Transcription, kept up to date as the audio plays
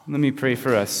Let me pray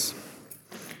for us.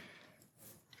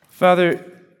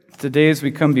 Father, today as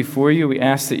we come before you, we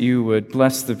ask that you would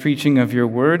bless the preaching of your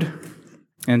word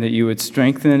and that you would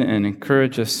strengthen and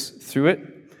encourage us through it.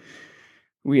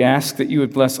 We ask that you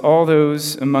would bless all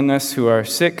those among us who are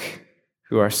sick,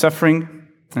 who are suffering,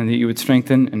 and that you would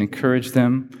strengthen and encourage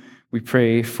them. We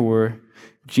pray for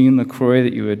Gene LaCroix,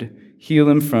 that you would heal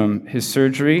him from his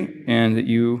surgery and that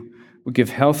you would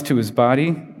give health to his body.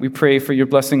 We pray for your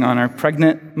blessing on our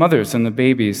pregnant mothers and the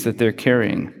babies that they're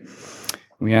carrying.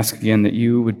 We ask again that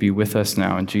you would be with us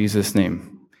now in Jesus'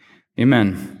 name.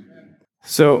 Amen.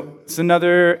 So it's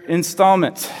another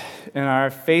installment in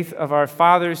our Faith of Our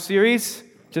Fathers series,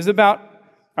 which is about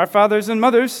our fathers and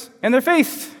mothers and their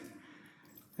faith.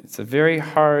 It's a very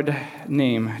hard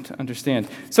name to understand.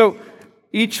 So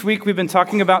each week we've been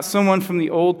talking about someone from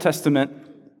the Old Testament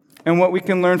and what we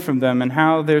can learn from them and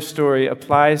how their story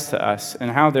applies to us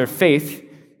and how their faith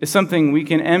is something we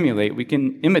can emulate, we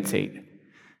can imitate.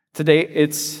 Today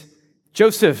it's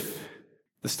Joseph,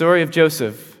 the story of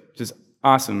Joseph, which is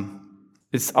awesome.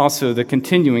 It's also the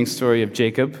continuing story of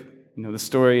Jacob. You know, the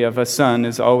story of a son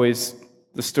is always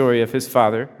the story of his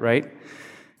father, right?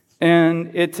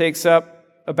 And it takes up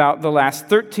about the last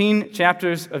 13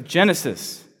 chapters of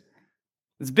Genesis.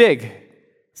 It's big.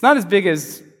 It's not as big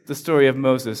as the story of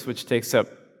Moses, which takes up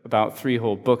about 3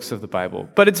 whole books of the Bible,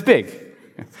 but it's big.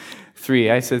 3,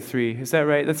 I said 3. Is that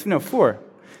right? 4.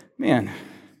 Man,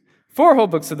 4 whole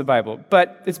books of the Bible,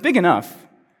 but it's big enough.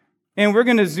 And we're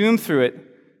going to zoom through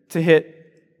it to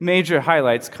hit major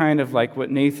highlights, kind of like what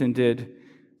Nathan did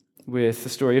with the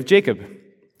story of Jacob.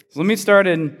 So let me start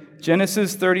in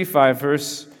Genesis 35,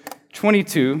 verse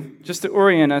 22, just to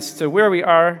orient us to where we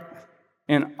are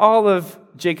and all of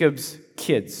Jacob's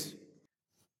kids.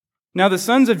 Now the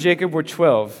sons of Jacob were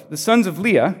 12. The sons of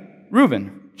Leah,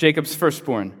 Reuben, Jacob's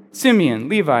firstborn, Simeon,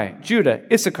 Levi, Judah,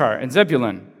 Issachar, and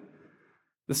Zebulun.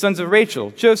 The sons of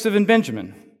Rachel, Joseph and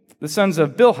Benjamin. The sons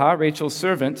of Bilhah, Rachel's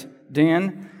servant,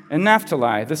 Dan and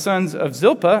Naphtali. The sons of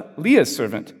Zilpah, Leah's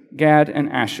servant, Gad and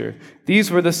Asher.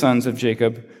 These were the sons of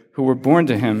Jacob who were born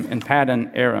to him in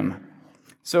Paddan Aram.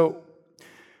 So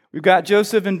we've got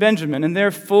Joseph and Benjamin, and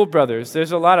they're full brothers.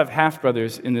 There's a lot of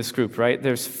half-brothers in this group, right?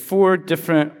 There's 4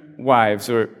 different wives,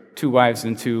 or 2 wives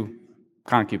and 2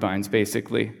 concubines,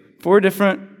 basically. 4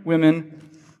 different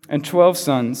women and 12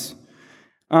 sons.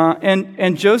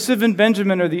 And Joseph and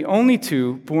Benjamin are the only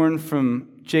 2 born from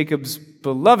Jacob's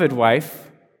beloved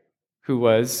wife, who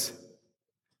was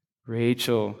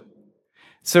Rachel.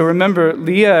 So remember,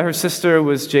 Leah, her sister,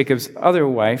 was Jacob's other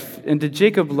wife. And did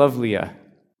Jacob love Leah?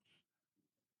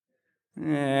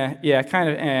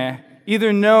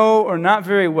 Either no or not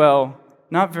very well,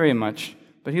 not very much.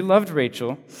 But he loved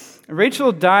Rachel.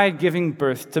 Rachel died giving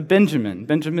birth to Benjamin.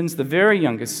 Benjamin's the very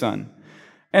youngest son.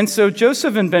 And so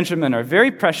Joseph and Benjamin are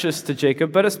very precious to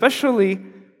Jacob, but especially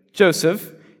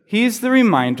Joseph. He's the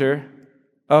reminder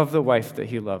of the wife that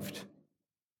he loved.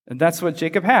 And that's what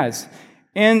Jacob has.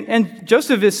 And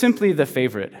Joseph is simply the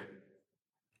favorite.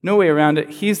 No way around it.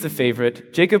 He's the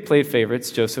favorite. Jacob played favorites.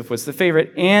 Joseph was the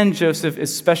favorite. And Joseph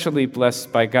is specially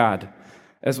blessed by God,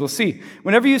 as we'll see.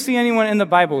 Whenever you see anyone in the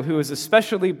Bible who is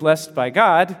especially blessed by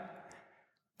God,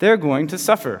 they're going to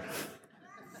suffer.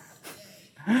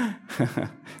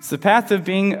 It's the path of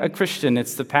being a Christian.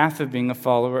 It's the path of being a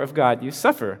follower of God. You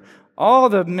suffer. All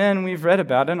the men we've read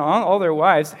about and all their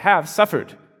wives have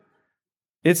suffered.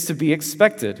 It's to be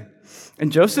expected.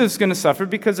 And Joseph's going to suffer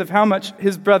because of how much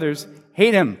his brothers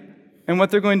hate him and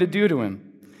what they're going to do to him.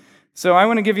 So I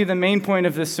want to give you the main point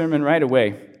of this sermon right away.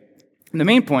 And the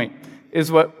main point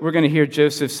is what we're going to hear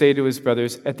Joseph say to his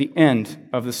brothers at the end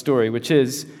of the story, which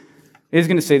is, he's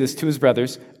going to say this to his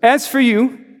brothers: "As for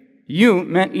you, you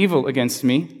meant evil against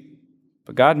me,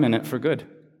 but God meant it for good."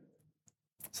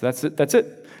 So that's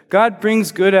it. God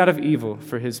brings good out of evil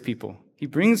for his people. He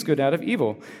brings good out of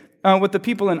evil. What the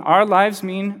people in our lives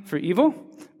mean for evil,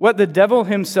 what the devil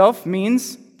himself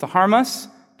means to harm us,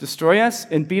 destroy us,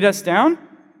 and beat us down,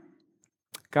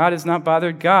 God is not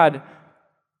bothered. God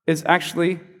is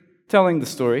actually telling the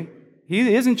story.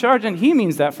 He is in charge, and he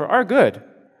means that for our good.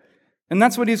 And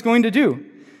that's what he's going to do.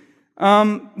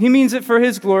 He means it for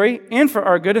his glory and for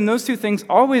our good, and those 2 things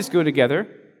always go together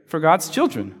for God's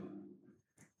children.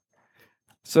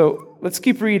 So let's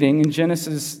keep reading in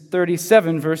Genesis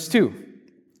 37, verse 2.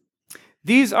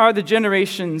 "These are the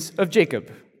generations of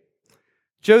Jacob.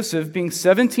 Joseph, being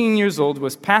 17 years old,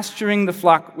 was pasturing the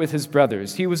flock with his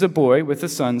brothers. He was a boy with the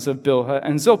sons of Bilhah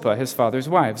and Zilpah, his father's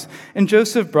wives. And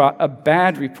Joseph brought a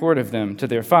bad report of them to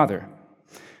their father.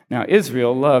 Now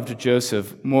Israel loved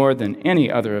Joseph more than any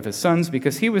other of his sons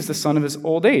because he was the son of his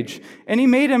old age, and he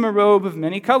made him a robe of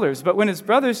many colors. But when his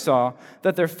brothers saw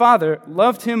that their father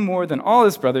loved him more than all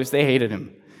his brothers, they hated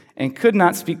him and could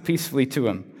not speak peacefully to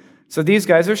him. So these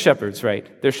guys are shepherds,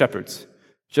 right? They're shepherds.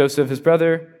 Joseph, his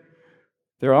brother,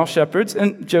 they're all shepherds,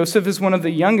 and Joseph is one of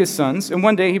the youngest sons, and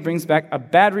one day he brings back a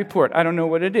bad report. I don't know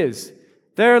what it is.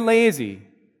 They're lazy.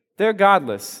 They're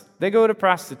godless. They go to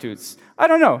prostitutes. I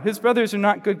don't know. His brothers are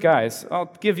not good guys.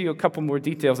 I'll give you a couple more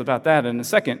details about that in a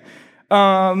second.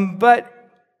 But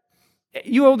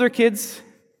you older kids,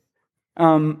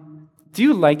 do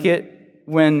you like it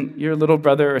when your little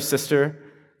brother or sister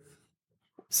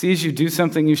sees you do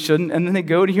something you shouldn't, and then they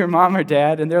go to your mom or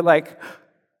dad, and they're like,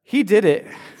 he did it.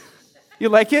 You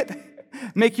like it?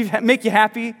 Make you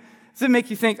happy? Does it make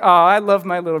you think, oh, I love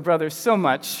my little brother so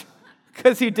much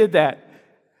because he did that?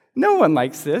 No one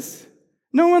likes this.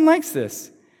 No one likes this.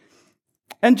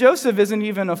 And Joseph isn't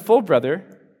even a full brother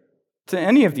to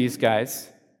any of these guys.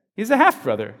 He's a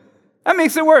half-brother. That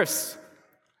makes it worse.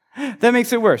 That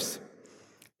makes it worse.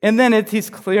 And then he's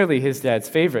clearly his dad's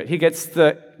favorite. He gets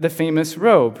the famous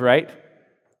robe, right?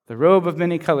 The robe of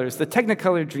many colors, the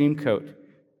Technicolor dream coat.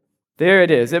 There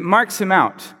it is. It marks him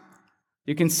out.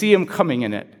 You can see him coming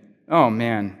in it. Oh,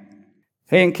 man.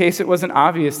 Hey, in case it wasn't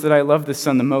obvious that I love this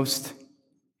son the most,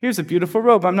 here's a beautiful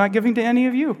robe I'm not giving to any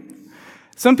of you.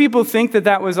 Some people think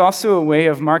that was also a way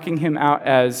of marking him out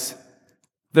as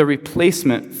the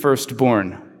replacement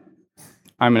firstborn.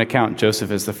 I'm going to count Joseph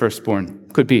as the firstborn.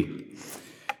 Could be.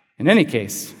 In any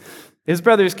case, his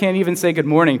brothers can't even say good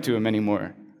morning to him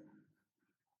anymore.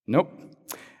 Nope.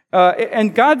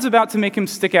 And God's about to make him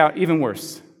stick out even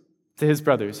worse to his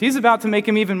brothers. He's about to make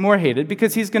him even more hated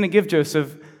because he's going to give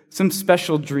Joseph some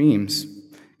special dreams.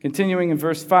 Continuing in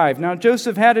verse 5, now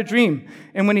Joseph had a dream,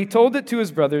 and when he told it to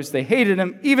his brothers, they hated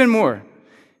him even more.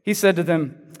 He said to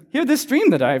them, hear this dream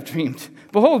that I have dreamed.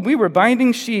 Behold, we were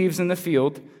binding sheaves in the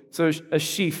field. So a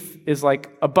sheaf is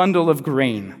like a bundle of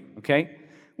grain, okay?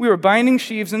 We were binding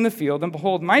sheaves in the field, and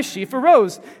behold, my sheaf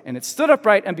arose, and it stood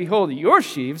upright, and behold, your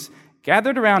sheaves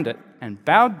gathered around it and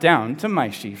bowed down to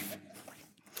my sheaf.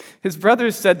 His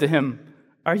brothers said to him,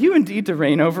 are you indeed to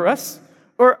reign over us?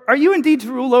 Or are you indeed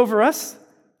to rule over us?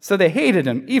 So they hated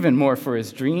him even more for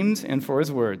his dreams and for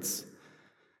his words.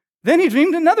 Then he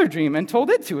dreamed another dream and told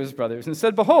it to his brothers and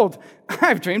said, behold,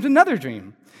 I've dreamed another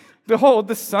dream. Behold,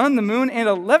 the sun, the moon, and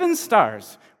 11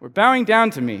 stars were bowing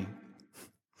down to me.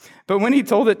 But when he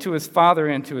told it to his father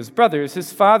and to his brothers,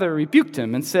 his father rebuked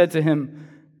him and said to him,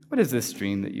 what is this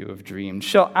dream that you have dreamed?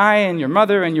 Shall I and your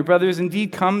mother and your brothers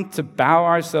indeed come to bow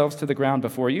ourselves to the ground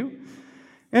before you?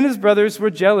 And his brothers were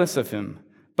jealous of him,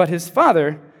 but his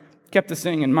father kept this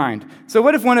thing in mind. So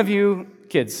what if one of you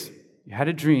kids, you had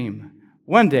a dream?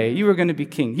 One day you were going to be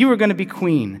king, you were going to be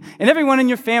queen, and everyone in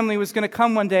your family was going to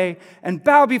come one day and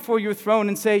bow before your throne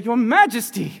and say, Your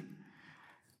Majesty.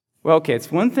 Well, okay,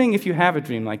 it's one thing if you have a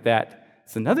dream like that.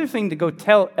 It's another thing to go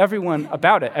tell everyone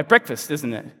about it at breakfast,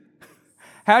 isn't it?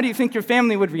 How do you think your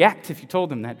family would react if you told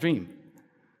them that dream?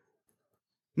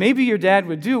 Maybe your dad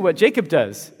would do what Jacob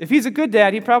does. If he's a good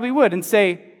dad, he probably would and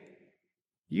say,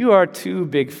 you are too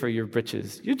big for your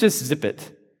britches. You just zip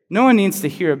it. No one needs to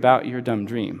hear about your dumb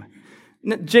dream.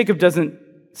 Jacob doesn't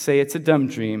say it's a dumb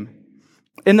dream.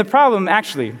 And the problem,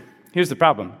 actually, here's the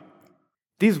problem.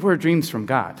 These were dreams from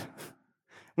God.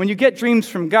 When you get dreams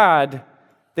from God,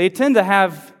 they tend to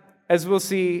have, as we'll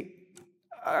see,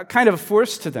 a kind of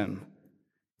force to them.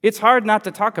 It's hard not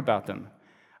to talk about them.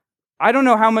 I don't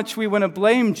know how much we want to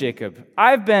blame Jacob.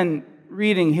 I've been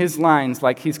reading his lines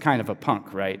like he's kind of a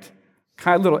punk, right?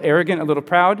 Kind of a little arrogant, a little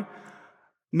proud.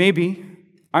 Maybe.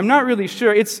 I'm not really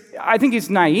sure. I think he's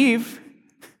naive.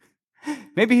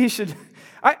 Maybe he should.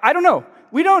 I don't know.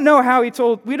 We don't know how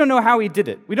he did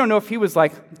it. We don't know if he was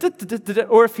like,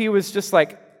 or if he was just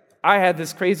like, I had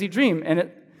this crazy dream,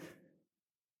 and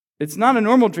it's not a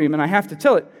normal dream, and I have to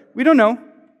tell it. We don't know.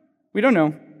 We don't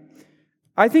know.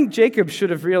 I think Jacob should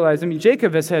have realized,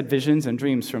 Jacob has had visions and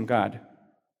dreams from God.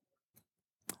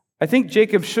 I think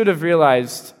Jacob should have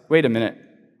realized, wait a minute,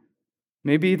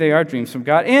 maybe they are dreams from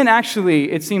God. And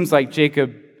actually, it seems like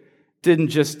Jacob didn't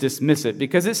just dismiss it,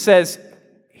 because it says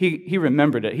he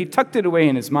remembered it. He tucked it away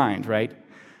in his mind, right?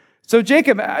 So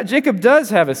Jacob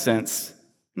does have a sense.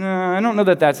 I don't know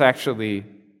that that's actually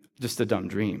just a dumb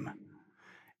dream.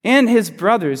 And his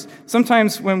brothers,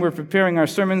 sometimes when we're preparing our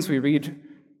sermons, we read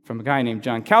from a guy named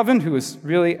John Calvin, who was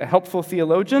really a helpful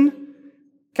theologian.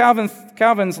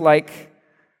 Calvin's like,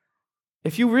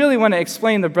 if you really want to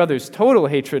explain the brothers' total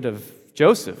hatred of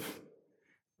Joseph,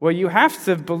 well, you have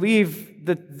to believe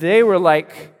that they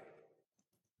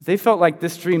felt like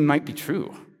this dream might be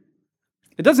true.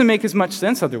 It doesn't make as much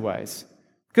sense otherwise.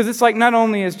 Because it's like not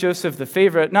only is Joseph the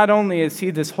favorite, not only is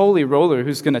he this holy roller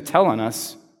who's going to tell on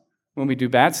us when we do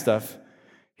bad stuff,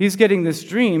 he's getting this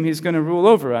dream, he's going to rule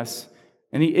over us,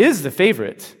 and he is the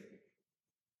favorite.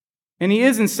 And he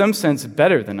is in some sense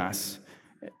better than us.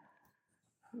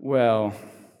 Well,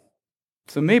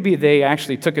 so maybe they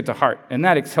actually took it to heart, and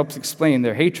that helps explain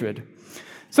their hatred.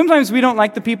 Sometimes we don't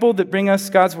like the people that bring us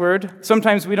God's word.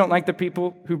 Sometimes we don't like the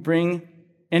people who bring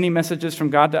any messages from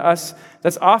God to us.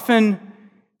 It's often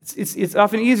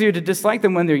easier to dislike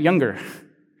them when they're younger.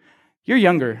 You're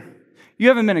younger. You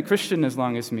haven't been a Christian as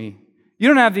long as me. You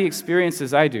don't have the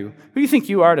experiences I do. Who do you think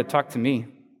you are to talk to me?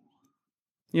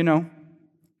 You know,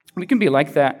 we can be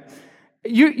like that.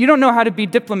 You don't know how to be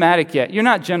diplomatic yet. You're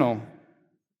not gentle.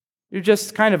 You're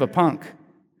just kind of a punk.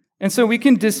 And so we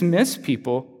can dismiss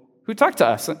people who talk to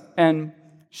us and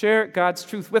share God's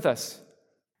truth with us.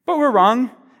 But we're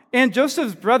wrong. And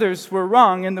Joseph's brothers were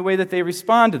wrong in the way that they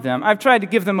respond to them. I've tried to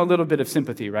give them a little bit of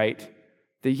sympathy, right?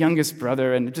 The youngest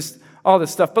brother and just all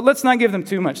this stuff. But let's not give them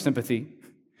too much sympathy.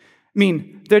 I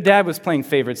mean, their dad was playing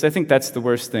favorites. I think that's the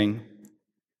worst thing.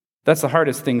 That's the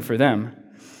hardest thing for them.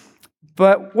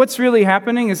 But what's really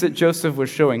happening is that Joseph was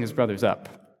showing his brothers up.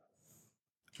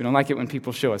 We don't like it when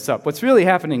people show us up. What's really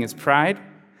happening is pride.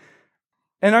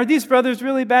 And are these brothers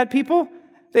really bad people?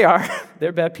 They are.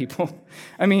 They're bad people.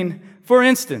 I mean, for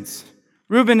instance,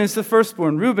 Reuben is the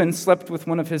firstborn. Reuben slept with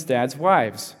one of his dad's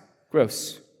wives.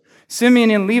 Gross.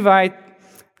 Simeon and Levi,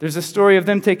 there's a story of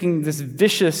them taking this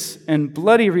vicious and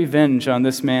bloody revenge on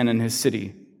this man and his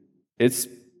city. It's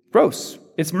gross.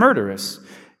 It's murderous.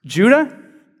 Judah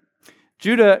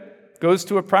goes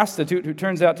to a prostitute who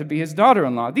turns out to be his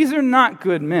daughter-in-law. These are not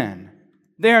good men.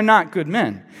 They are not good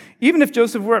men. Even if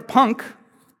Joseph were a punk,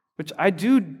 which I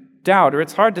do doubt, or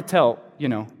it's hard to tell,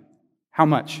 how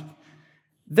much,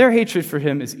 their hatred for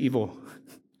him is evil.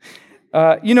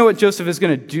 You know what Joseph is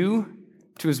going to do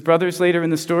to his brothers later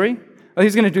in the story? Well,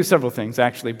 he's going to do several things,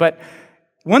 actually. But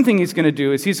one thing he's going to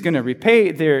do is he's going to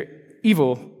repay their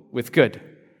evil with good.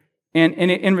 And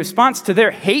in response to their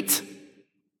hate,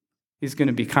 he's going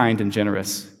to be kind and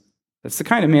generous. That's the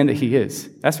kind of man that he is.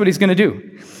 That's what he's going to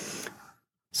do.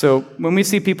 So when we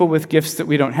see people with gifts that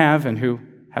we don't have and who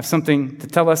have something to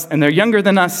tell us, and they're younger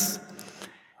than us,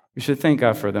 we should thank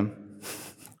God for them. We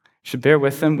should bear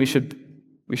with them. We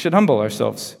should humble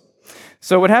ourselves.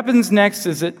 So what happens next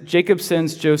is that Jacob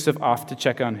sends Joseph off to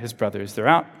check on his brothers. They're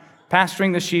out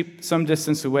pasturing the sheep some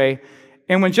distance away.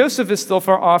 And when Joseph is still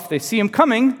far off, they see him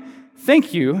coming.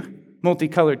 Thank you,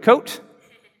 multicolored coat.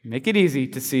 Make it easy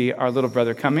to see our little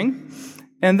brother coming.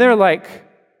 And they're like,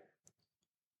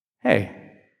 hey,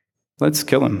 let's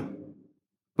kill him.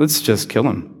 Let's just kill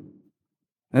him.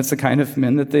 That's the kind of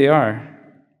men that they are.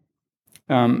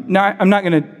 Now, I'm not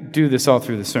going to do this all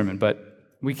through the sermon,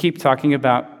 but we keep talking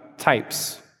about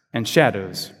types and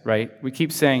shadows, right? We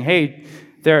keep saying, hey,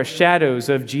 there are shadows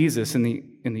of Jesus in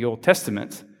the Old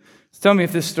Testament. So tell me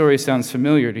if this story sounds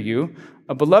familiar to you.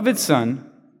 A beloved son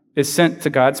is sent to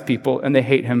God's people, and they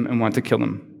hate him and want to kill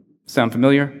him. Sound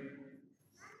familiar?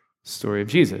 Story of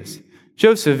Jesus.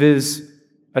 Joseph is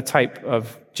a type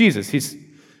of Jesus. He's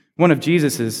one of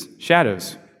Jesus'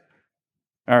 shadows.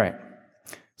 All right.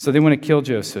 So they want to kill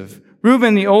Joseph.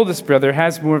 Reuben, the oldest brother,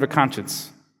 has more of a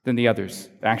conscience than the others,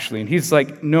 actually. And he's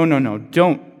like, no,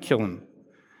 don't kill him.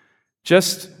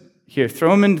 Just here,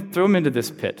 throw him into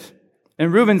this pit.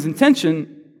 And Reuben's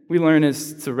intention, we learn,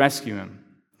 is to rescue him.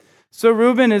 So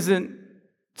Reuben isn't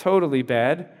totally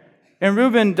bad. And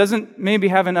Reuben doesn't maybe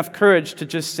have enough courage to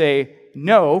just say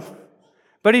no,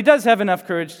 but he does have enough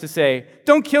courage to say,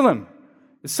 don't kill him.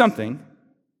 It's something.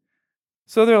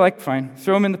 So they're like, fine,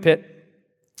 throw him in the pit.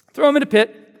 Throw him in the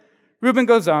pit. Reuben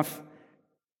goes off.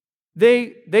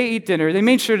 They eat dinner. They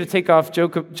made sure to take off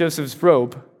Joseph's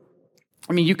robe.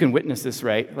 I mean, you can witness this,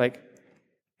 right? Like,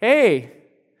 hey,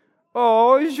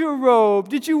 oh, it's your robe.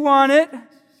 Did you want it?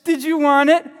 Did you want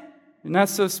it? You're not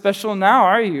so special now,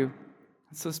 are you?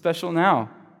 Not so special now.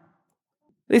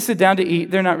 They sit down to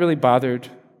eat. They're not really bothered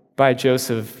by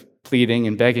Joseph pleading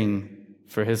and begging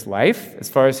for his life, as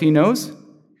far as he knows.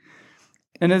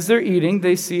 And as they're eating,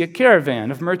 they see a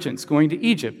caravan of merchants going to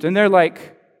Egypt. And they're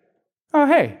like, oh,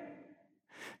 hey.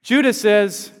 Judah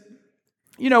says,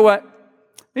 you know what?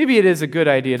 Maybe it is a good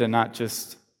idea to not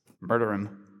just murder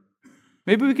him.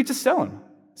 Maybe we could just sell him.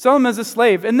 Sell him as a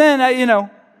slave. And then,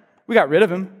 we got rid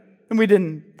of him. And we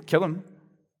didn't kill him.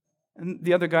 And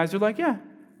the other guys are like, yeah,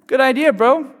 good idea,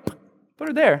 bro. Put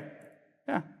her there.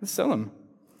 Yeah, let's sell him.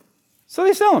 So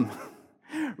they sell him.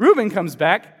 Reuben comes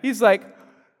back. He's like,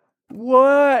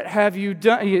 What have you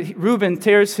done? Reuben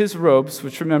tears his robes,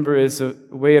 which remember is a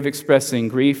way of expressing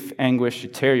grief, anguish. You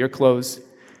tear your clothes.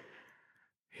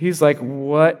 He's like,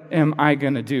 what am I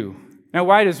going to do? Now,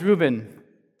 why is Reuben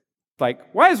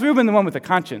the one with the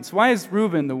conscience? Why is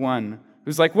Reuben the one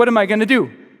who's like, what am I going to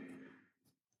do?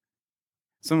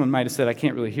 Someone might have said, I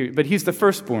can't really hear you, but he's the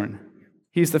firstborn.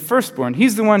 He's the firstborn.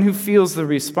 He's the one who feels the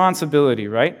responsibility,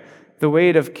 right? The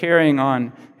weight of carrying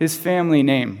on his family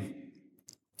name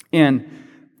and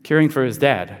caring for his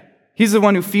dad. He's the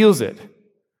one who feels it.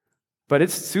 But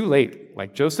it's too late.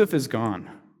 Like, Joseph is gone.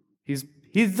 He's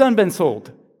done been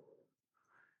sold.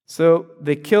 So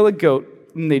they kill a goat,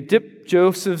 and they dip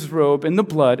Joseph's robe in the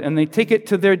blood, and they take it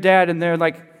to their dad, and they're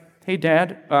like, hey,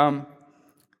 Dad,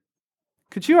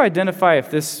 could you identify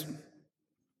if this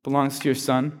belongs to your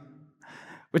son?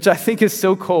 Which I think is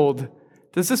so cold.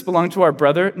 Does this belong to our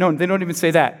brother? No, they don't even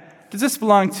say that. Does this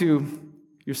belong to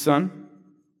your son?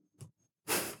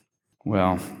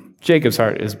 Well, Jacob's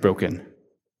heart is broken.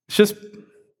 It's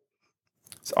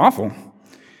awful.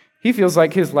 He feels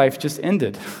like his life just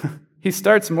ended. He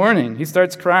starts mourning. He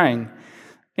starts crying.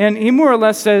 And he more or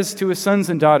less says to his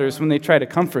sons and daughters when they try to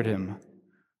comfort him,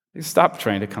 stop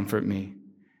trying to comfort me.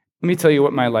 Let me tell you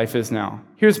what my life is now.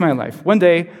 Here's my life. One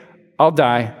day, I'll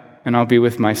die, and I'll be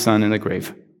with my son in the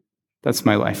grave. That's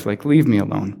my life. Like, leave me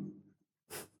alone.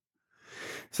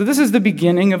 So this is the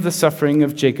beginning of the suffering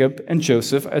of Jacob and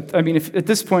Joseph. I mean, at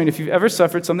this point, if you've ever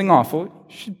suffered something awful,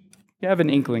 you have an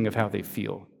inkling of how they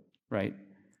feel, right?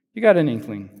 You got an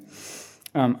inkling.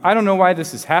 I don't know why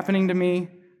this is happening to me.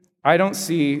 I don't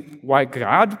see why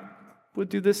God would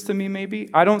do this to me, maybe.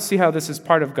 I don't see how this is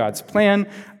part of God's plan.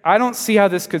 I don't see how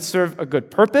this could serve a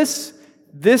good purpose.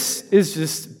 This is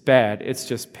just bad. It's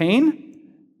just pain.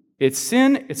 It's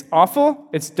sin. It's awful.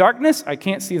 It's darkness. I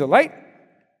can't see the light.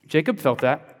 Jacob felt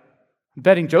that. I'm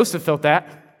betting Joseph felt that.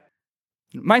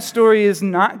 My story is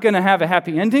not going to have a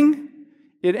happy ending.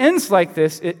 It ends like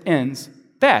this. It ends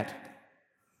bad.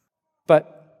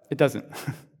 But it doesn't.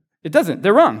 It doesn't.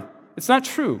 They're wrong. It's not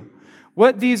true.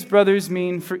 What these brothers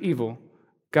mean for evil,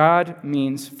 God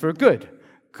means for good.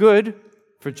 Good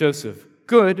for Joseph.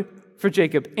 Good for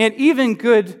Jacob. And even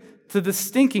good to the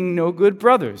stinking no-good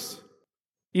brothers.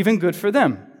 Even good for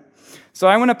them. So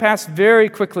I want to pass very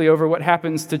quickly over what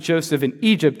happens to Joseph in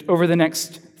Egypt over the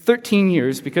next 13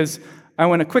 years because I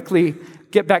want to quickly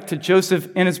get back to Joseph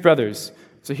and his brothers.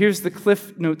 So here's the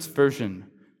Cliff Notes version.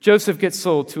 Joseph gets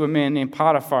sold to a man named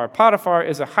Potiphar. Potiphar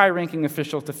is a high-ranking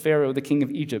official to Pharaoh, the king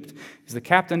of Egypt. He's the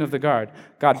captain of the guard.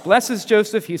 God blesses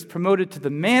Joseph. He's promoted to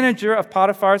the manager of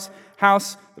Potiphar's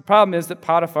house. The problem is that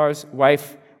Potiphar's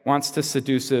wife wants to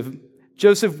seduce him.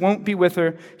 Joseph won't be with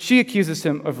her. She accuses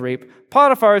him of rape.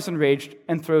 Potiphar is enraged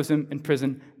and throws him in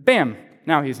prison. Bam!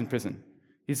 Now he's in prison.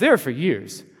 He's there for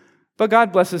years. But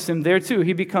God blesses him there too.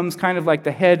 He becomes kind of like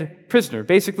the head prisoner.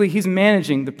 Basically, he's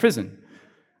managing the prison.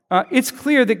 It's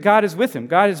clear that God is with him.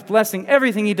 God is blessing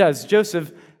everything he does.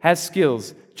 Joseph has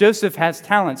skills. Joseph has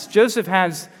talents. Joseph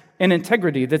has an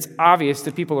integrity that's obvious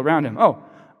to people around him. Oh,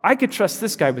 I could trust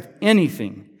this guy with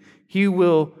anything. He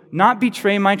will not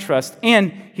betray my trust,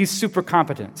 and he's super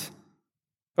competent.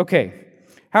 Okay,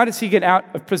 how does he get out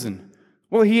of prison?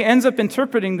 Well, he ends up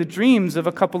interpreting the dreams of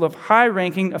a couple of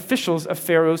high-ranking officials of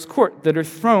Pharaoh's court that are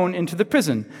thrown into the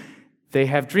prison. They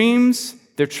have dreams.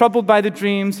 They're troubled by the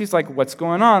dreams. He's like, what's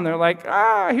going on? They're like,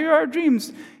 here are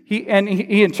dreams. He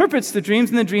interprets the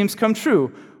dreams, and the dreams come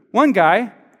true. One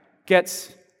guy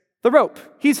gets the rope.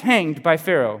 He's hanged by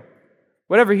Pharaoh.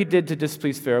 Whatever he did to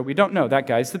displease Pharaoh, we don't know. That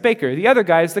guy's the baker. The other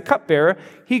guy is the cupbearer.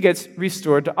 He gets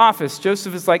restored to office.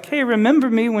 Joseph is like, hey, remember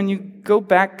me when you go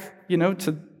back,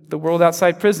 to the world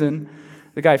outside prison.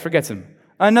 The guy forgets him.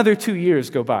 Another 2 years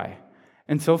go by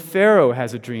until Pharaoh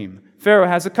has a dream. Pharaoh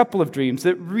has a couple of dreams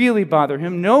that really bother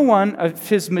him. No one of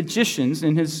his magicians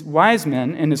and his wise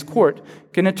men in his court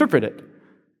can interpret it.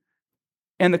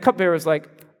 And the cupbearer is like,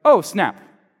 oh, snap.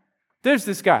 There's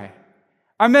this guy.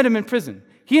 I met him in prison.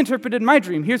 He interpreted my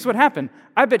dream. Here's what happened.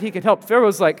 I bet he could help.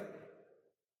 Pharaoh's like,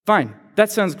 fine,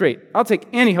 that sounds great. I'll take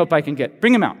any help I can get.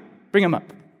 Bring him out. Bring him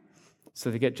up.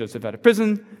 So they get Joseph out of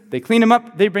prison. They clean him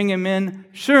up. They bring him in.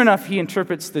 Sure enough, he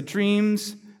interprets the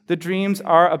dreams. The dreams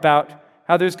are about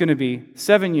how there's going to be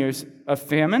 7 years of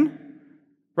famine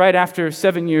right after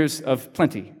 7 years of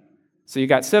plenty. So you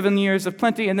got 7 years of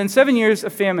plenty and then 7 years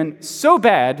of famine so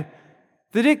bad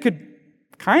that it could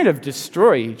kind of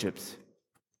destroy Egypt.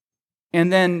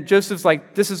 And then Joseph's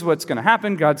like, this is what's going to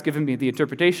happen. God's given me the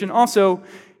interpretation. Also,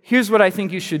 here's what I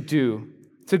think you should do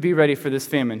to be ready for this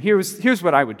famine. Here's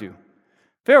what I would do.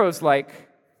 Pharaoh's like,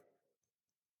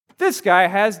 this guy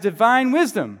has divine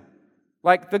wisdom.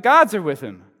 Like the gods are with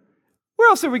him. Where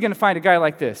else are we going to find a guy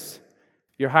like this?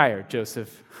 You're hired,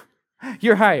 Joseph.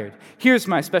 You're hired. Here's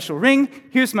my special ring.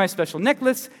 Here's my special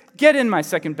necklace. Get in my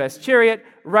second best chariot.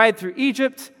 Ride through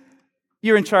Egypt.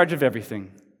 You're in charge of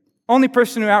everything. Only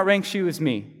person who outranks you is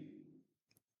me.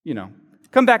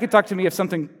 Come back and talk to me if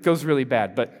something goes really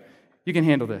bad, but you can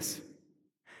handle this.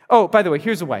 Oh, by the way,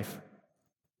 here's a wife.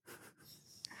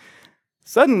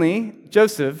 Suddenly,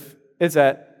 Joseph is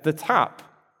at the top.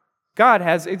 God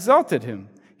has exalted him.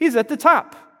 He's at the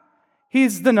top.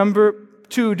 He's the number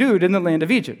 2 dude in the land of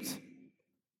Egypt.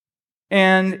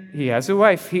 And he has a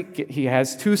wife. He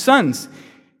has 2 sons.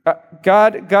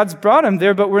 God's brought him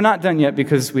there, but we're not done yet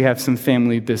because we have some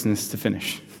family business to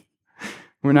finish.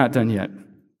 We're not done yet.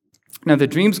 Now, the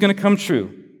dream's going to come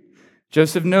true.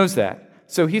 Joseph knows that.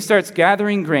 So he starts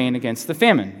gathering grain against the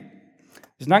famine.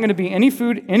 There's not going to be any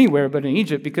food anywhere but in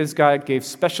Egypt because God gave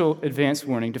special advance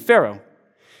warning to Pharaoh.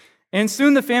 And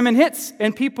soon the famine hits,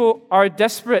 and people are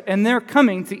desperate, and they're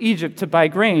coming to Egypt to buy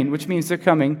grain, which means they're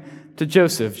coming to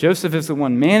Joseph. Joseph is the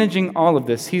one managing all of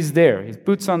this. He's there. His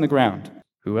boots on the ground.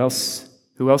 Who else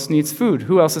needs food?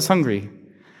 Who else is hungry?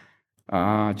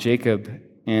 Jacob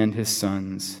and his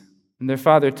sons. And their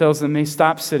father tells them, hey,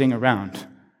 stop sitting around.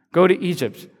 Go to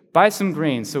Egypt. Buy some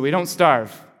grain so we don't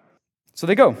starve. So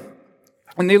they go.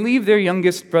 And they leave their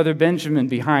youngest brother Benjamin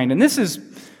behind. And this is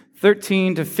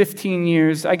 13 to 15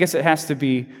 years, I guess it has to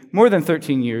be more than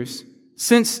 13 years,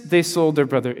 since they sold their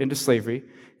brother into slavery.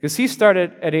 Because he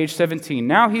started at age 17.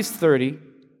 Now he's 30.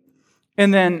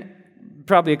 And then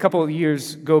probably a couple of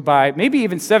years go by, maybe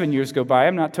even 7 years go by,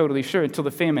 I'm not totally sure, until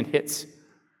the famine hits.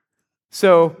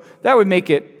 So that would make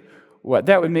it, what?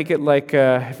 That would make it like,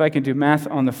 if I can do math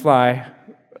on the fly,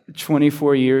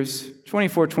 24 years,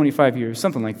 24, 25 years,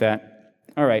 something like that.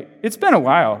 All right, it's been a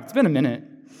while. It's been a minute.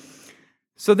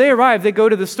 So they arrive, they go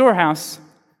to the storehouse,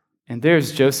 and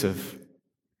there's Joseph.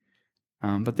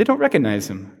 But they don't recognize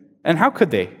him. And how could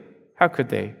they? How could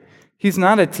they? He's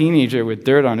not a teenager with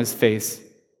dirt on his face,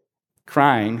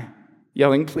 crying,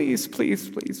 yelling, please, please,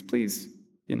 please, please.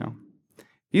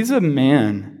 He's a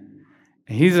man.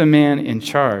 He's a man in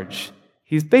charge.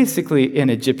 He's basically an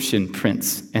Egyptian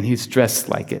prince, and he's dressed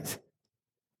like it.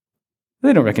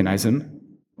 They don't recognize him.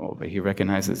 Oh, but he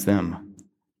recognizes them.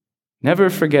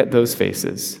 Never forget those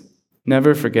faces.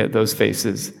 Never forget those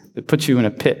faces that put you in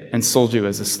a pit and sold you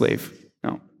as a slave.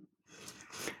 No.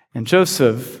 And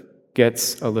Joseph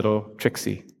gets a little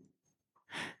tricksy.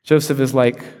 Joseph is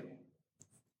like,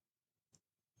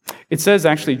 it says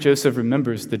actually Joseph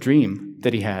remembers the dream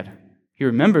that he had. He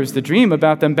remembers the dream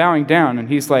about them bowing down, and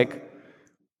he's like,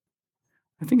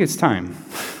 I think it's time.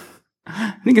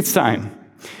 I think it's time.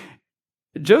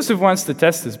 Joseph wants to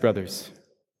test his brothers.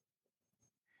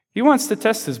 He wants to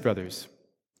test his brothers.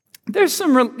 There's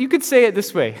you could say it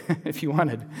this way if you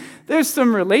wanted. There's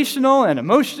some relational and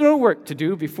emotional work to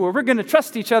do before we're going to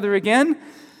trust each other again.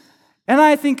 And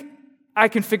I think I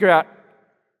can figure out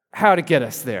how to get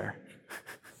us there.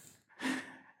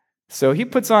 So he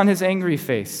puts on his angry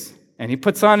face, and he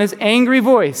puts on his angry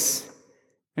voice,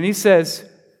 and he says,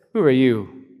 who are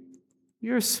you?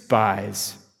 You're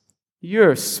spies.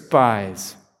 You're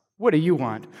spies. What do you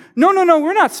want? No,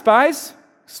 we're not spies.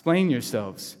 Explain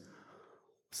yourselves.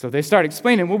 So they start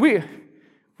explaining,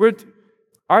 well,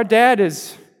 our dad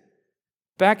is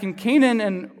back in Canaan,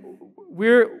 and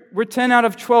we're 10 out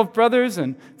of 12 brothers,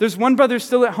 and there's one brother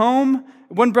still at home.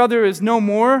 One brother is no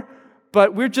more,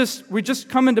 but we're just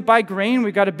coming to buy grain.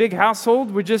 We got a big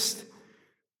household.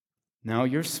 No,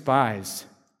 you're spies.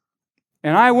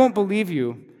 And I won't believe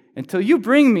you until you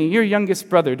bring me your youngest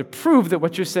brother to prove that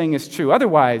what you're saying is true.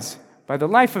 Otherwise, by the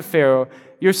life of Pharaoh,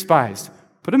 you're spies.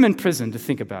 Put him in prison to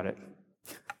think about it.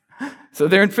 So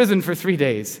they're in prison for 3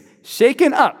 days.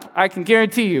 Shaken up, I can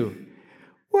guarantee you.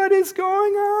 What is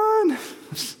going on?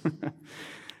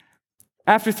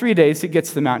 After 3 days, he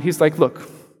gets them out. He's like, look,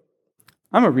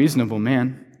 I'm a reasonable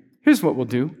man. Here's what we'll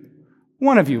do.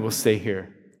 One of you will stay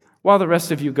here, while the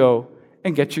rest of you go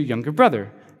and get your younger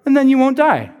brother, and then you won't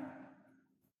die.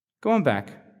 Go on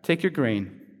back. Take your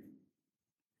grain.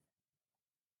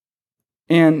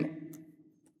 And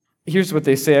here's what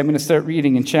they say. I'm going to start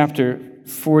reading in chapter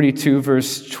 42,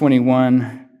 verse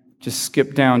 21. Just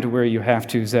skip down to where you have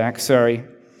to, Zach. Sorry.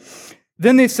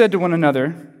 Then they said to one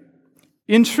another,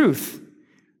 in truth,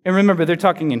 and remember, they're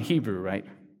talking in Hebrew, right?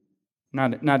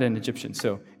 Not in Egyptian.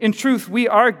 So, in truth, we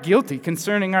are guilty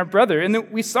concerning our brother, and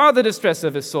that we saw the distress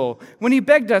of his soul when he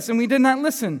begged us, and we did not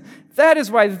listen. That is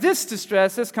why this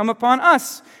distress has come upon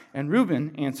us. And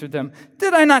Reuben answered them,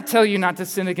 did I not tell you not to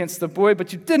sin against the boy,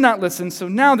 but you did not listen, so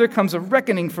now there comes a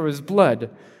reckoning for his blood.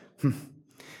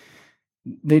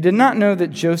 They did not know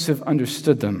that Joseph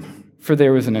understood them, for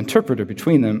there was an interpreter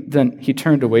between them. Then he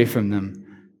turned away from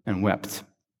them and wept.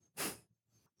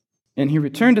 And he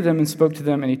returned to them and spoke to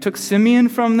them, and he took Simeon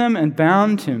from them and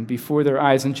bound him before their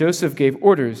eyes. And Joseph gave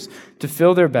orders to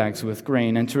fill their bags with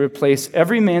grain and to replace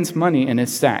every man's money in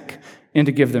his sack and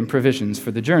to give them provisions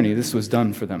for the journey. This was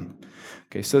done for them.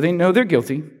 Okay, so they know they're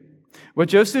guilty. What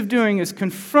Joseph's doing is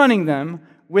confronting them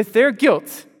with their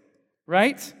guilt,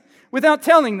 right? Without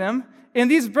telling them. And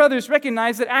these brothers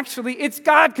recognize that actually it's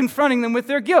God confronting them with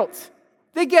their guilt.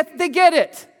 They get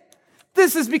it.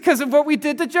 This is because of what we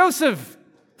did to Joseph.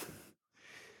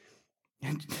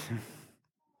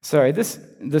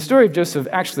 The story of Joseph,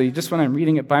 actually, just when I'm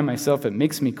reading it by myself, it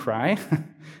makes me cry.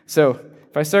 So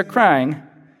if I start crying,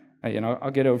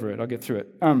 I'll get over it. I'll get through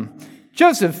it.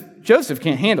 Joseph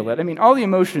can't handle it. I mean, all the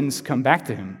emotions come back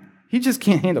to him. He just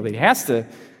can't handle it. He has to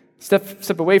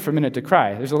step away for a minute to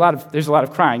cry. There's a lot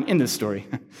of crying in this story.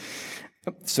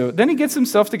 So then he gets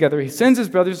himself together. He sends his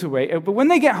brothers away. But when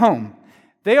they get home,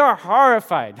 they are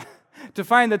horrified to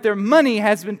find that their money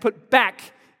has been put back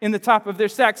in the top of their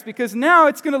sacks, because now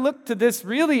it's going to look to this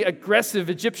really aggressive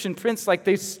Egyptian prince like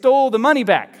they stole the money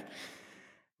back.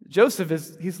 Joseph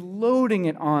he's loading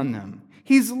it on them.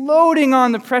 He's loading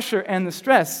on the pressure and the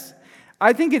stress.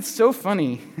 I think it's so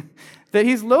funny that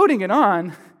he's loading it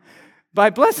on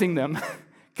by blessing them,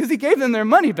 because he gave them their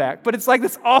money back, but it's like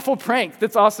this awful prank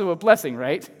that's also a blessing,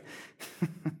 right?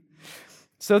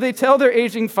 So they tell their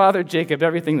aging father Jacob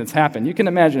everything that's happened. You can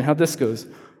imagine how this goes.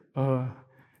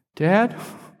 Dad,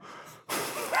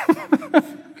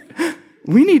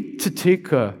 we need to take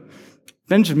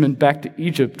Benjamin back to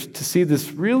Egypt to see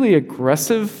this really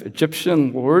aggressive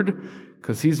Egyptian lord,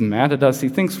 because he's mad at us. He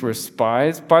thinks we're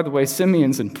spies. By the way,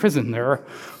 Simeon's in prison there.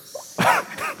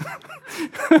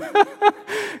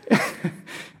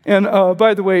 And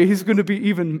by the way, he's going to be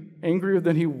even angrier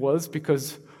than he was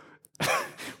because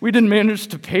we didn't manage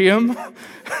to pay him.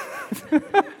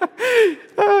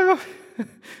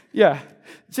 Yeah,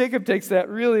 Jacob takes that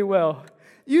really well.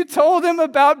 You told him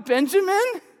about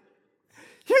Benjamin?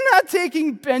 You're not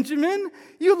taking Benjamin.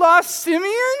 You lost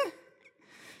Simeon?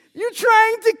 You're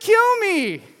trying to kill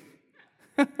me.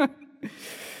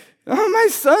 Oh, my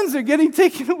sons are getting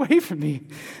taken away from me.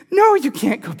 No, you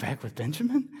can't go back with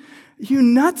Benjamin. You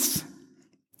nuts?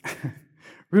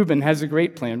 Reuben has a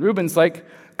great plan. Reuben's like,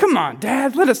 come on,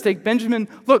 Dad, let us take Benjamin.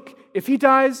 Look, if he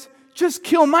dies, just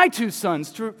kill my 2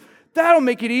 sons. That'll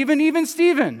make it even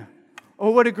Stephen. Oh,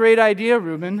 what a great idea,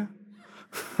 Reuben.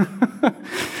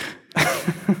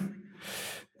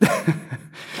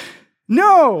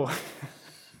 No,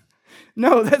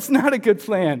 that's not a good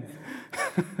plan.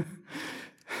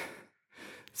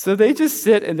 So they just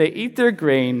sit and they eat their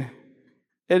grain,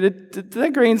 and the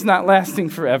grain's not lasting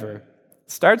forever.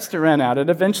 It starts to run out, and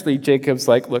eventually Jacob's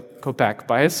like, look, go back,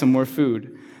 buy us some more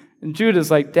food. And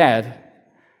Judah's like, Dad,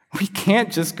 we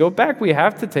can't just go back. We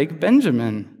have to take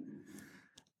Benjamin.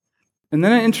 And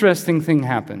then an interesting thing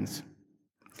happens,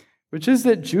 which is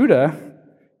that Judah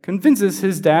convinces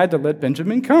his dad to let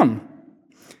Benjamin come.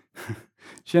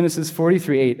 Genesis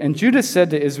 43:8. And Judah said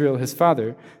to Israel his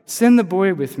father, send the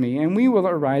boy with me, and we will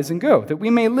arise and go, that we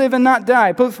may live and not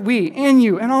die, both we and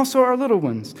you, and also our little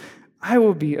ones. I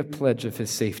will be a pledge of his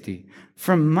safety.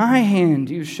 From my hand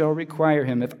you shall require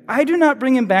him. If I do not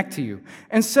bring him back to you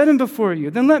and set him before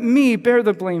you, then let me bear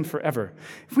the blame forever.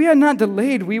 If we had not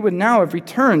delayed, we would now have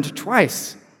returned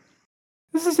twice.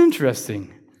 This is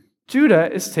interesting.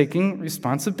 Judah is taking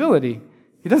responsibility.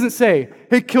 He doesn't say,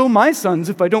 hey, kill my sons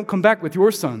if I don't come back with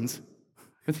your sons,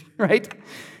 right?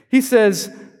 He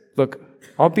says, look,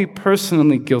 I'll be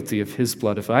personally guilty of his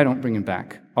blood if I don't bring him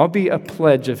back. I'll be a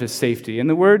pledge of his safety. And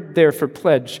the word there for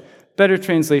pledge, better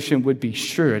translation would be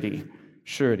surety,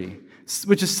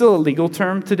 which is still a legal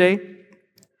term today.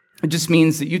 It just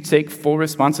means that you take full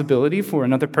responsibility for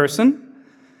another person,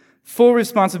 full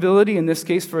responsibility, in this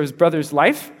case, for his brother's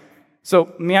life. So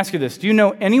let me ask you this. Do you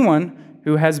know anyone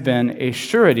who has been a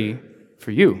surety for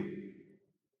you?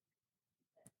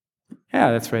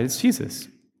 Yeah, that's right. It's Jesus.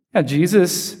 Yeah,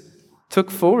 Jesus took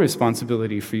full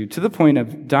responsibility for you to the point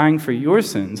of dying for your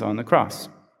sins on the cross.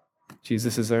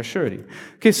 Jesus is our surety.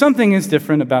 Okay, something is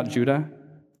different about Judah.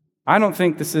 I don't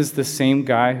think this is the same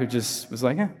guy who just was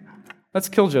like, let's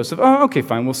kill Joseph. Oh, okay,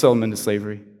 fine, we'll sell him into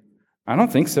slavery. I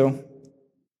don't think so.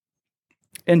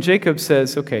 And Jacob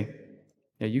says, okay,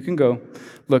 yeah, you can go.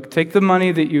 Look, take the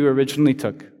money that you originally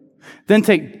took. Then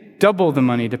take double the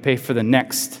money to pay for the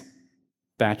next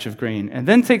batch of grain. And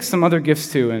then take some other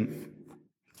gifts too, and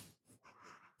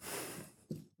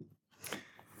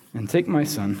take my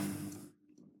son.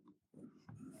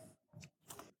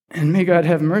 And may God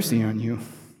have mercy on you.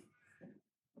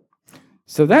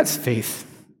 So that's faith.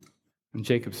 on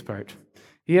Jacob's part.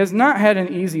 He has not had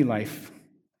an easy life.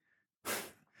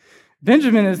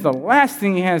 Benjamin is the last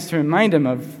thing he has to remind him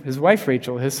of his wife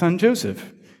Rachel, his son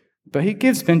Joseph. But he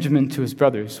gives Benjamin to his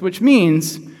brothers, which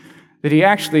means that he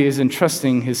actually is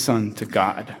entrusting his son to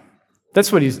God.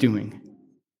 That's what he's doing.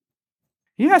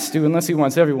 He has to, unless he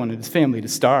wants everyone in his family to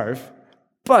starve.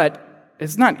 But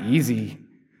it's not easy.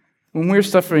 When we're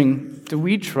suffering, do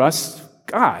we trust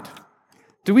God?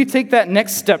 Do we take that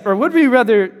next step, or would we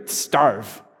rather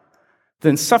starve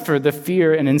than suffer the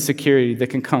fear and insecurity that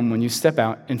can come when you step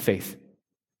out in faith?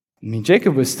 I mean,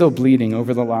 Jacob was still bleeding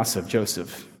over the loss of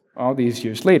Joseph all these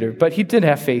years later, but he did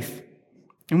have faith.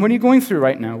 And what are you going through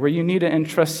right now where you need to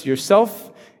entrust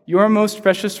yourself, your most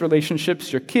precious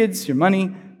relationships, your kids, your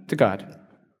money, to God?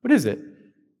 What is it?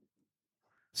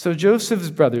 So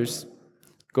Joseph's brothers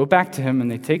go back to him, and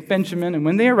they take Benjamin, and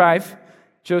when they arrive,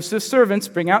 Joseph's servants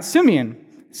bring out Simeon.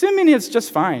 Simeon is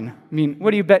just fine. I mean,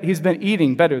 what do you bet? He's been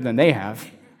eating better than they have.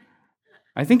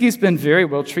 I think he's been very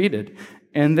well treated.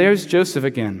 And there's Joseph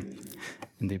again.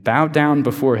 And they bow down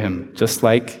before him, just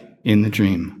like in the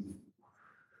dream.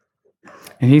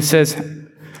 And he says,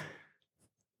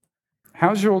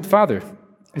 "How's your old father?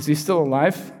 Is he still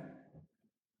alive?"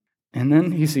 And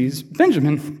then he sees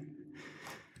Benjamin.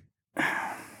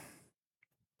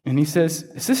 And he says,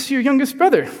 "Is this your youngest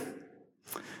brother,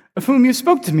 of whom you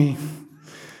spoke to me?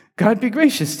 God be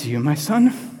gracious to you, my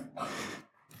son."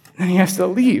 And he has to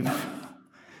leave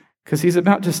because he's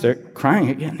about to start crying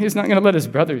again. He's not going to let his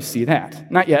brothers see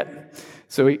that. Not yet.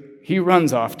 So he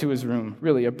runs off to his room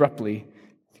really abruptly.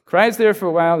 He cries there for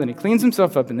a while, then he cleans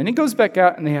himself up, and then he goes back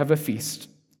out and they have a feast.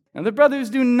 Now the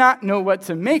brothers do not know what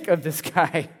to make of this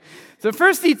guy. So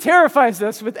first he terrifies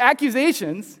us with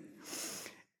accusations,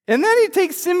 and then he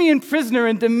takes Simeon prisoner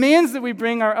and demands that we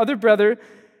bring our other brother.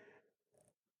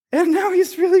 And now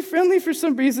he's really friendly for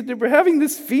some reason. We're having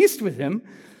this feast with him,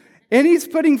 and he's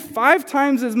putting 5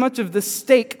 times as much of the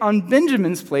steak on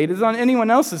Benjamin's plate as on anyone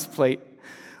else's plate.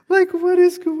 Like, what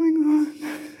is going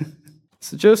on?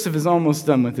 So Joseph is almost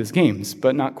done with his games,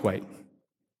 but not quite.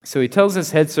 So he tells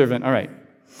his head servant, "All right,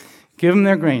 give them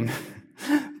their grain,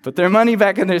 put their money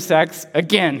back in their sacks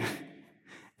again,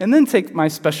 and then take my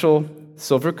special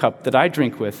silver cup that I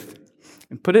drink with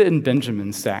and put it in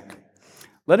Benjamin's sack.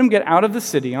 Let them get out of the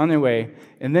city on their way,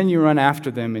 and then you run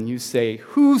after them and you say,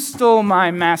 'Who stole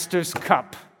my master's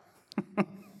cup?'"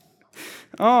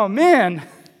 Oh, man.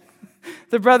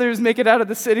 The brothers make it out of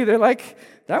the city. They're like,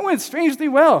 "That went strangely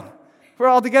well. We're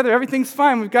all together. Everything's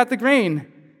fine. We've got the grain."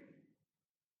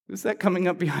 Who's that coming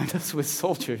up behind us with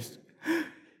soldiers?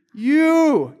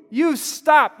 You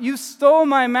stop. You stole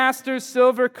my master's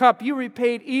silver cup. You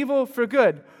repaid evil for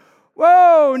good."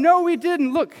 "Whoa, no, we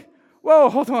didn't. Look. Whoa,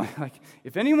 hold on. Like,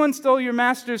 if anyone stole your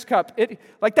master's cup,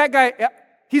 like that guy,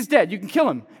 he's dead. You can kill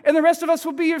him. And the rest of us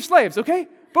will be your slaves, okay?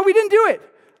 But we didn't do it.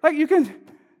 Like, you can."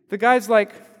 The guy's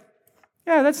like,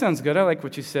 "Yeah, that sounds good. I like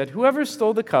what you said. Whoever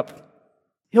stole the cup,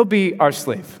 he'll be our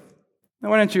slave.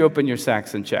 Now, why don't you open your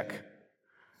sacks and check?"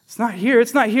 It's not here.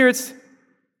 It's,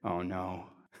 oh no.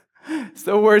 It's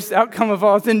the worst outcome of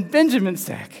all. It's in Benjamin's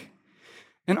sack.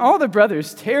 And all the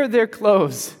brothers tear their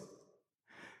clothes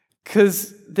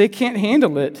because they can't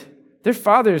handle it. Their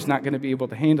father's not going to be able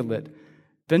to handle it.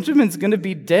 Benjamin's going to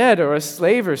be dead or a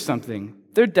slave or something.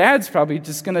 Their dad's probably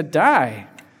just going to die.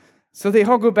 So they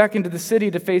all go back into the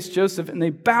city to face Joseph, and they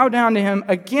bow down to him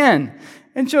again.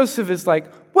 And Joseph is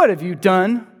like, "What have you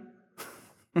done?"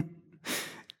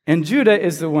 And Judah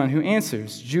is the one who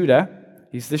answers. Judah,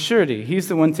 he's the surety. He's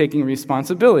the one taking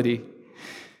responsibility.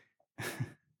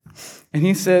 And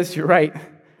he says, "You're right.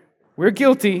 We're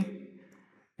guilty.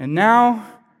 And now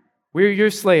we're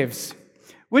your slaves."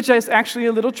 Which is actually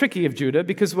a little tricky of Judah,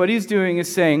 because what he's doing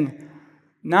is saying,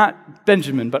 not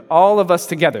Benjamin, but all of us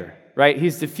together, right?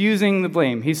 He's diffusing the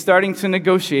blame. He's starting to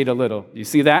negotiate a little. You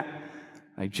see that?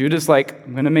 Like Judah's like,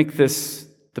 "I'm going to make this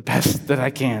the best that I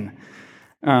can."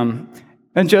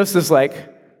 And Joseph's like,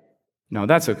 "No,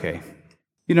 that's okay.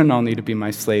 You don't all need to be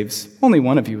my slaves. Only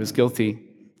one of you is guilty.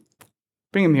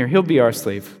 Bring him here. He'll be our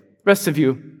slave. Rest of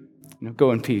you,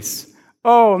 go in peace."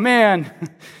 Oh, man.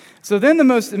 So then the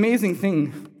most amazing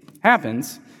thing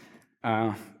happens,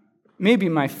 maybe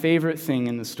my favorite thing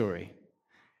in the story.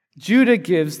 Judah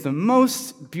gives the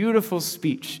most beautiful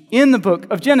speech in the book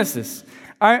of Genesis.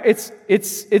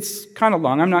 It's kind of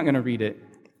long. I'm not going to read it.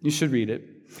 You should read it.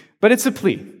 But it's a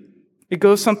plea. It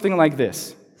goes something like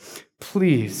this.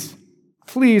 "Please,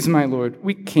 please, my Lord,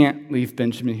 we can't leave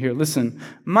Benjamin here. Listen,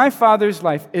 my father's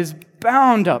life is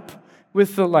bound up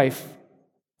with the life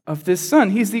of this son.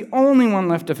 He's the only one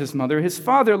left of his mother. His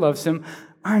father loves him.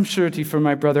 I'm surety for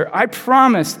my brother. I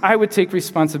promised I would take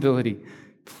responsibility.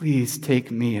 Please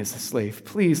take me as a slave.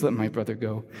 Please let my brother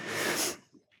go.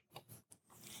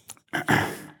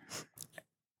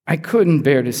 I couldn't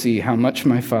bear to see how much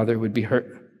my father would be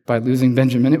hurt by losing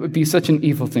Benjamin. It would be such an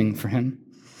evil thing for him.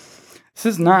 This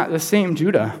is not the same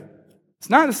Judah. It's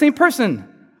not the same person.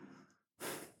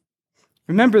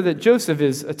 Remember that Joseph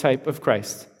is a type of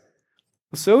Christ.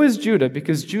 So is Judah,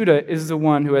 because Judah is the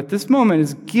one who at this moment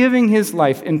is giving his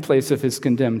life in place of his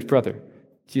condemned brother.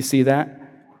 Do you see that?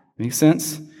 Makes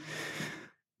sense?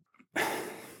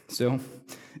 So,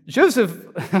 Joseph,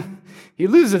 he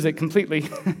loses it completely.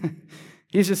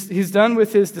 He's done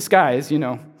with his disguise,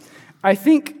 I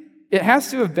think it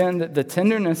has to have been that the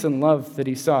tenderness and love that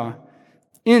he saw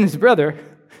in his brother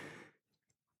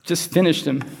just finished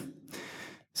him.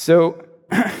 So,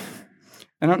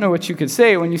 I don't know what you could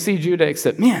say when you see Judah,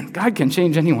 except, man, God can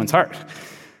change anyone's heart.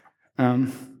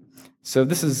 So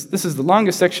this is the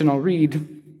longest section I'll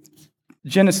read.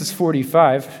 Genesis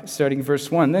 45, starting verse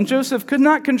 1. Then Joseph could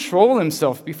not control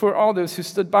himself before all those who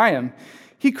stood by him.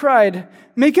 He cried,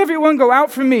 "Make everyone go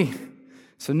out from me."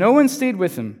 So no one stayed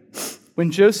with him.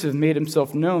 When Joseph made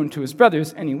himself known to his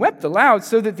brothers, and he wept aloud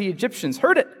so that the Egyptians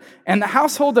heard it, and the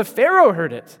household of Pharaoh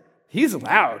heard it. He's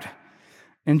loud.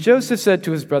 And Joseph said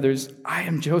to his brothers, "I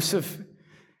am Joseph.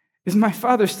 Is my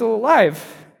father still alive?"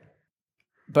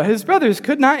 But his brothers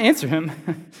could not answer him,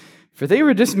 for they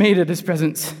were dismayed at his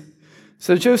presence.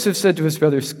 So Joseph said to his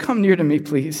brothers, "Come near to me,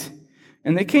 please."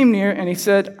 And they came near, and he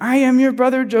said, "I am your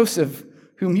brother Joseph,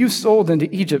 whom you sold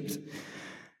into Egypt.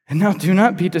 And now do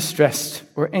not be distressed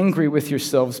or angry with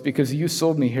yourselves because you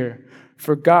sold me here.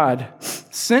 For God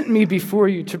sent me before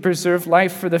you to preserve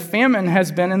life, for the famine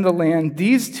has been in the land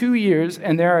these 2 years,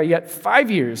 and there are yet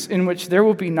 5 years in which there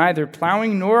will be neither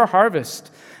plowing nor harvest.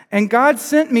 And God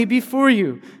sent me before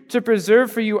you to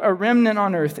preserve for you a remnant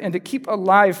on earth and to keep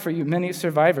alive for you many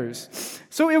survivors.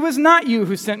 So it was not you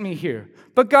who sent me here,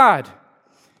 but God.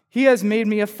 He has made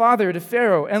me a father to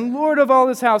Pharaoh and lord of all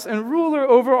his house and ruler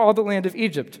over all the land of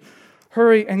Egypt.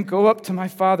 Hurry and go up to my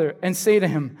father and say to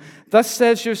him, 'Thus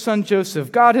says your son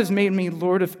Joseph, God has made me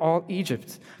lord of all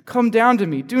Egypt. Come down to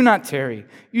me, do not tarry.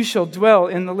 You shall dwell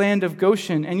in the land of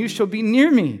Goshen, and you shall be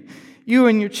near me, you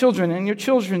and your children and your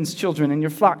children's children and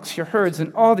your flocks, your herds,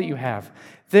 and all that you have.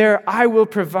 There I will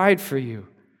provide for you.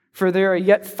 For there are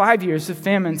yet 5 years of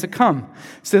famine to come,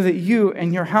 so that you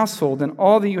and your household and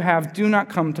all that you have do not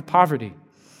come to poverty.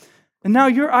 And now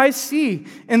your eyes see,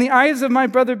 and the eyes of my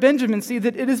brother Benjamin see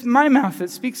that it is my mouth that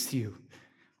speaks to you.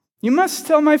 You must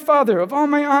tell my father of all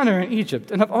my honor in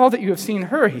Egypt and of all that you have seen.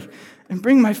 Hurry and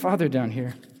bring my father down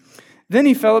here.' Then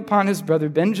he fell upon his brother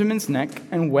Benjamin's neck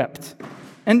and wept.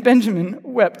 And Benjamin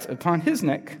wept upon his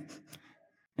neck.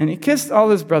 And he kissed all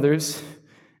his brothers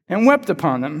and wept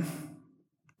upon them.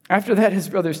 After that, his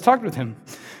brothers talked with him.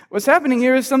 What's happening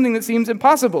here is something that seems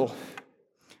impossible.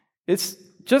 It's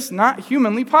just not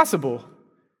humanly possible.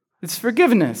 It's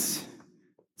forgiveness.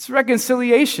 It's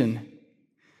reconciliation.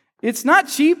 It's not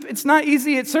cheap. It's not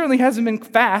easy. It certainly hasn't been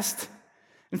fast.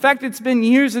 In fact, it's been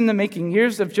years in the making,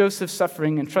 years of Joseph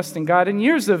suffering and trusting God, and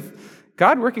years of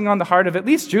God working on the heart of at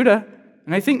least Judah,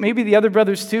 and I think maybe the other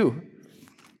brothers too.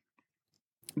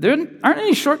 There aren't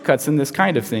any shortcuts in this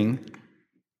kind of thing.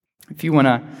 If you want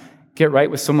to get right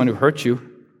with someone who hurt you,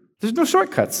 there's no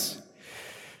shortcuts.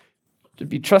 To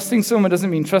be trusting someone doesn't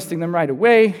mean trusting them right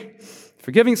away.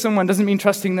 Forgiving someone doesn't mean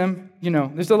trusting them.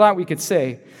 There's a lot we could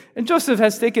say. And Joseph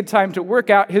has taken time to work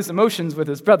out his emotions with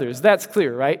his brothers. That's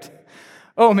clear, right?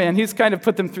 Oh man, he's kind of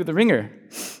put them through the ringer.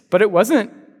 But it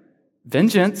wasn't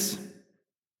vengeance. It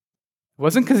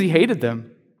wasn't because he hated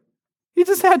them. He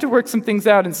just had to work some things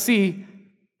out and see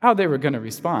how they were going to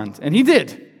respond. And he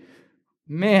did.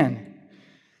 Man,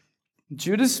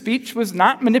 Judah's speech was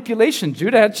not manipulation.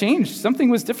 Judah had changed. Something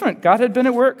was different. God had been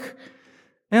at work.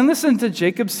 And listen to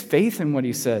Jacob's faith in what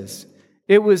he says.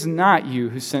 It was not you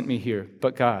who sent me here,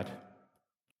 but God.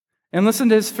 And listen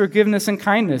to his forgiveness and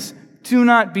kindness. Do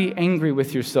not be angry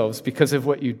with yourselves because of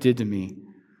what you did to me.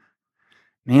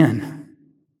 Man,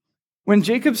 when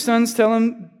Jacob's sons tell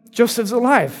him Joseph's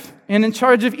alive and in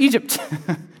charge of Egypt,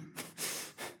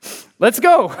 let's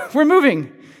go, we're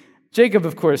moving. Jacob,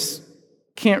 of course,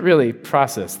 can't really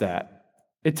process that.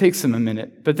 It takes him a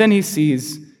minute. But then he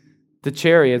sees the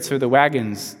chariots or the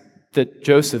wagons that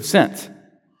Joseph sent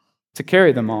to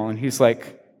carry them all. And he's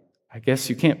like, I guess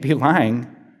you can't be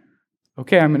lying.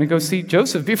 Okay, I'm going to go see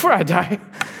Joseph before I die.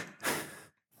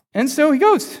 And so he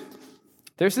goes.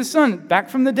 There's his son, back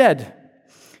from the dead.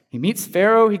 He meets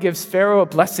Pharaoh. He gives Pharaoh a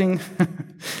blessing,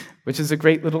 which is a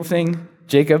great little thing.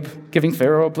 Jacob giving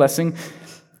Pharaoh a blessing.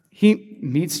 He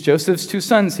meets Joseph's 2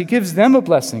 sons. He gives them a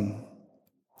blessing.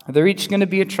 They're each going to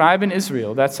be a tribe in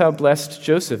Israel. That's how blessed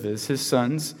Joseph is.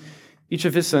 Each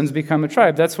of his sons become a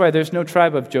tribe. That's why there's no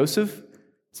tribe of Joseph.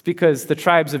 It's because the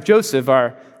tribes of Joseph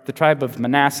are the tribe of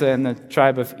Manasseh and the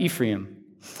tribe of Ephraim.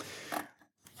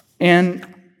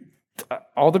 And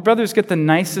all the brothers get the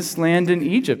nicest land in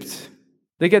Egypt.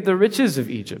 They get the riches of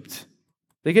Egypt.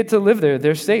 They get to live there.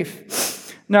 They're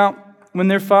safe. Now, when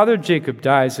their father Jacob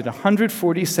dies at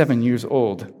 147 years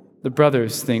old, the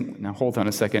brothers think, now hold on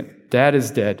a second, Dad is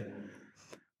dead.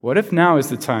 What if now is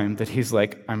the time that he's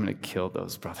like, I'm going to kill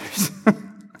those brothers?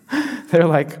 They're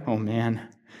like, oh man,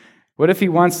 what if he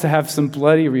wants to have some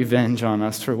bloody revenge on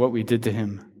us for what we did to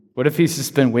him? What if he's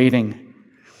just been waiting?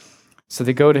 So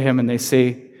they go to him and they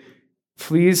say,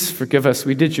 please forgive us,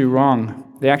 we did you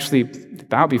wrong. They actually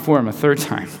bow before him a third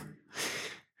time.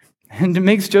 And it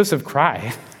makes Joseph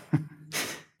cry.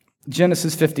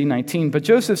 Genesis 50:19. But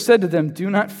Joseph said to them, do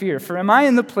not fear, for am I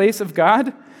in the place of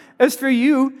God? As for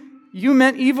you, you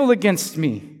meant evil against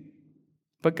me,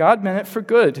 but God meant it for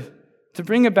good, to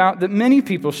bring about that many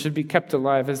people should be kept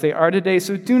alive as they are today.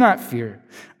 So do not fear.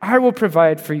 I will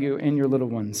provide for you and your little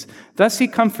ones. Thus he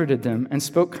comforted them and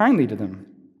spoke kindly to them.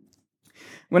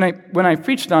 When I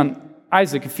preached on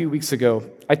Isaac a few weeks ago,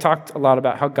 I talked a lot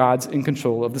about how God's in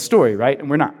control of the story, right? And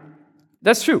we're not.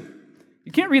 That's true.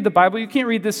 You can't read the Bible, you can't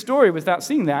read this story without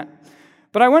seeing that.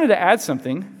 But I wanted to add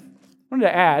something. I wanted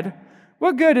to add,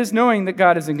 what good is knowing that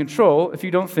God is in control if you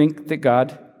don't think that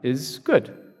God is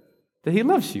good, that he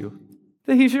loves you,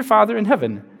 that he's your Father in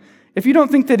heaven? If you don't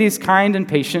think that he's kind and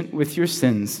patient with your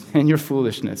sins and your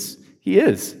foolishness, he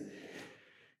is.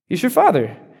 He's your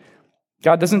Father.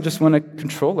 God doesn't just want to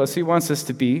control us, he wants us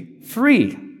to be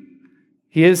free.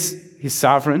 He's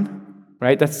sovereign.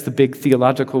 Right? That's the big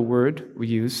theological word we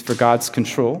use for God's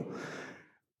control.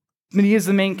 And he is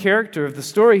the main character of the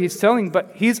story he's telling,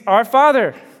 but he's our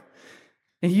Father.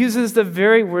 And he uses the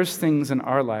very worst things in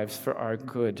our lives for our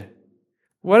good.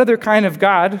 What other kind of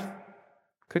God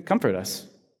could comfort us?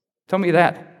 Tell me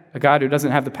that. A God who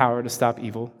doesn't have the power to stop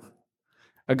evil.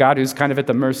 A God who's kind of at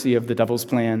the mercy of the devil's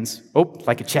plans. Oh,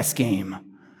 like a chess game,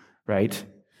 right?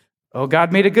 Oh,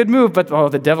 God made a good move, but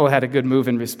the devil had a good move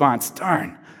in response.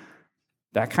 Darn.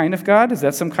 That kind of God? Is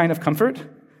that some kind of comfort?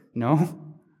 No.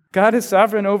 God is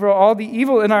sovereign over all the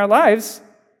evil in our lives.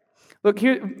 Look,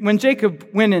 here, when Jacob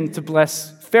went in to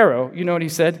bless Pharaoh, you know what he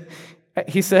said?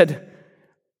 He said,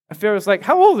 Pharaoh's like,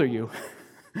 how old are you?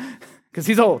 Because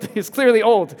he's old. He's clearly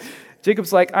old.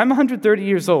 Jacob's like, I'm 130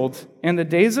 years old, and the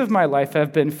days of my life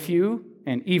have been few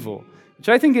and evil, which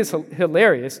I think is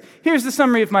hilarious. Here's the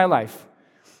summary of my life.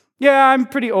 Yeah, I'm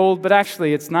pretty old, but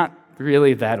actually it's not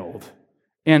really that old.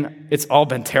 And it's all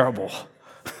been terrible.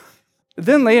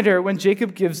 Then later, when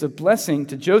Jacob gives a blessing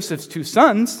to Joseph's two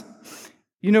sons,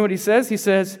 you know what he says? He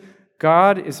says,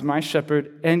 God is my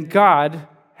shepherd, and God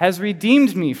has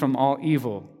redeemed me from all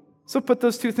evil. So put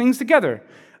those two things together.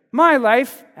 My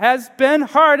life has been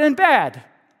hard and bad.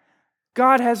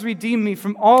 God has redeemed me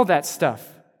from all that stuff,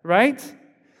 right?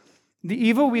 The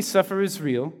evil we suffer is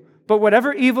real. But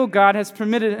whatever evil God has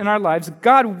permitted in our lives,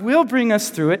 God will bring us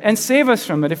through it and save us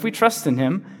from it if we trust in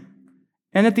him.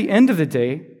 And at the end of the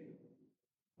day,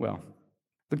 well,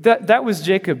 that was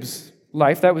Jacob's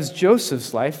life. That was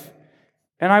Joseph's life.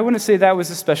 And I want to say that was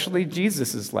especially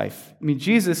Jesus' life. I mean,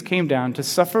 Jesus came down to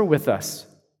suffer with us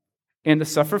and to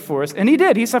suffer for us. And he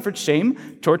did. He suffered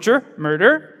shame, torture,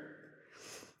 murder.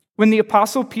 When the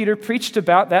Apostle Peter preached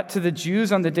about that to the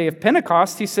Jews on the day of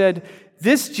Pentecost, he said,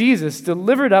 this Jesus,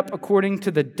 delivered up according to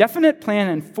the definite plan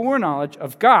and foreknowledge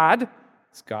of God,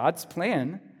 it's God's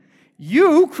plan,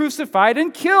 you crucified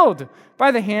and killed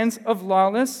by the hands of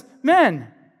lawless men.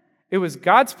 It was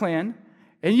God's plan,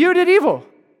 and you did evil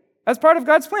as part of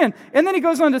God's plan. And then he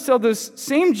goes on to tell those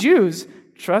same Jews,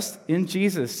 trust in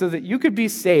Jesus so that you could be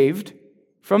saved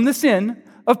from the sin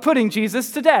of putting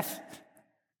Jesus to death.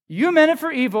 You meant it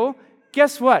for evil.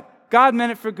 Guess what? God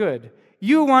meant it for good.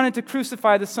 You wanted to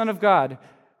crucify the Son of God.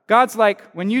 God's like,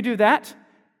 when you do that,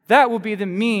 that will be the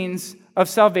means of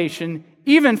salvation,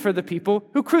 even for the people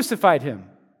who crucified him.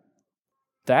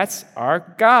 That's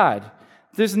our God.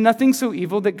 There's nothing so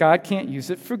evil that God can't use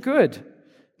it for good.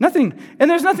 Nothing. And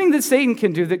there's nothing that Satan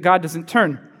can do that God doesn't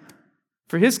turn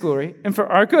for his glory and for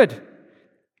our good.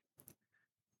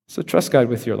 So trust God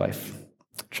with your life.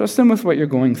 Trust him with what you're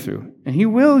going through. And he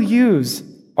will use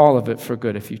all of it for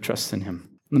good if you trust in him.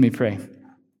 Let me pray.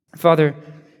 Father,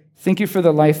 thank you for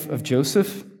the life of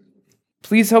Joseph.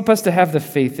 Please help us to have the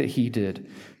faith that he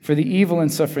did for the evil and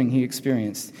suffering he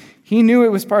experienced. He knew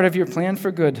it was part of your plan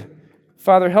for good.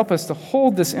 Father, help us to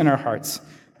hold this in our hearts.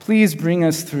 Please bring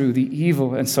us through the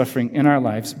evil and suffering in our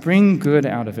lives. Bring good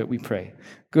out of it, we pray.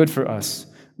 Good for us,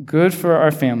 good for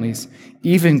our families,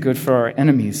 even good for our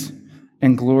enemies,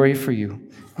 and glory for you.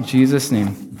 In Jesus'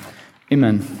 name,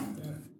 amen.